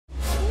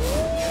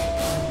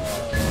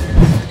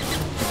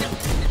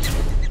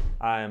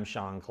I am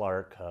Sean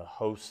Clark,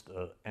 host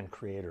and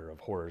creator of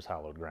Horror's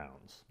Hallowed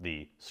Grounds,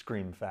 the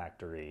Scream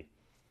Factory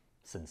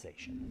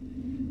sensation.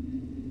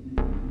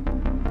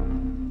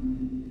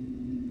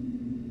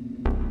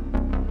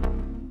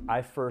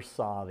 I first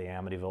saw the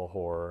Amityville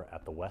Horror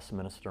at the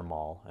Westminster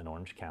Mall in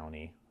Orange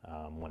County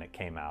when it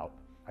came out.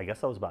 I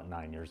guess I was about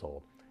 9 years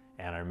old,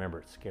 and I remember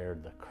it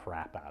scared the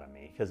crap out of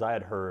me because I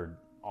had heard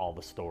all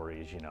the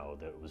stories, you know,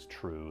 that it was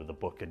true. The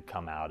book had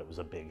come out, it was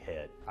a big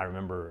hit. I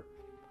remember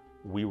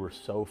we were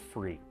so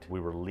freaked.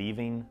 We were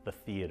leaving the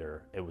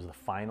theater. It was the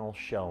final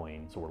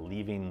showing, so we're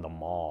leaving the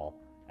mall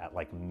at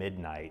like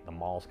midnight. The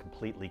mall's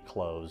completely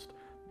closed.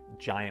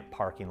 Giant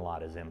parking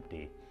lot is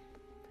empty.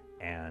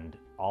 And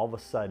all of a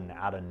sudden,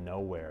 out of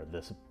nowhere,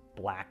 this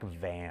black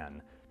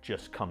van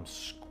just comes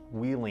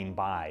squealing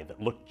by that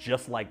looked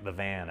just like the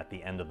van at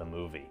the end of the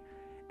movie.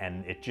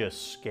 And it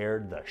just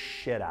scared the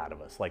shit out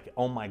of us. Like,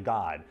 oh my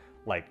God,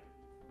 like,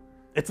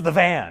 it's the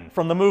van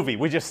from the movie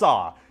we just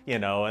saw, you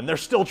know, and they're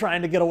still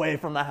trying to get away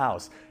from the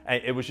house.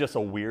 It was just a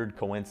weird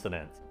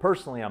coincidence.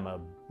 Personally, I'm a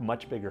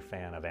much bigger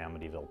fan of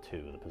Amityville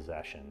 2, The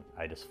Possession.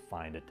 I just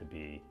find it to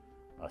be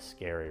a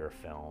scarier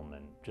film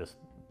and just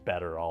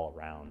better all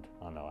around.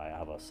 I don't know, I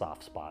have a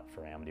soft spot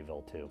for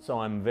Amityville 2. So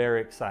I'm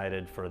very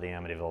excited for the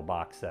Amityville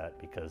box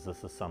set because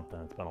this is something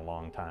that's been a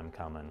long time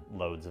coming.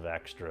 Loads of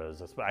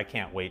extras. I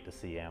can't wait to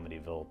see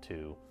Amityville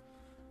 2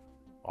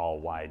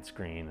 all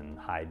widescreen and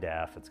high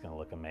def. It's gonna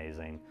look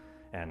amazing.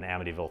 And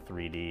Amityville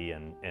 3D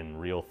and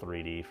real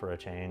 3D for a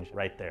change.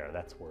 Right there,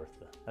 that's worth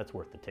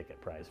the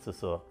ticket price. This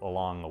is a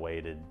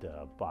long-awaited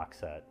box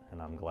set, and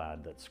I'm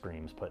glad that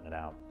Scream's putting it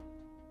out.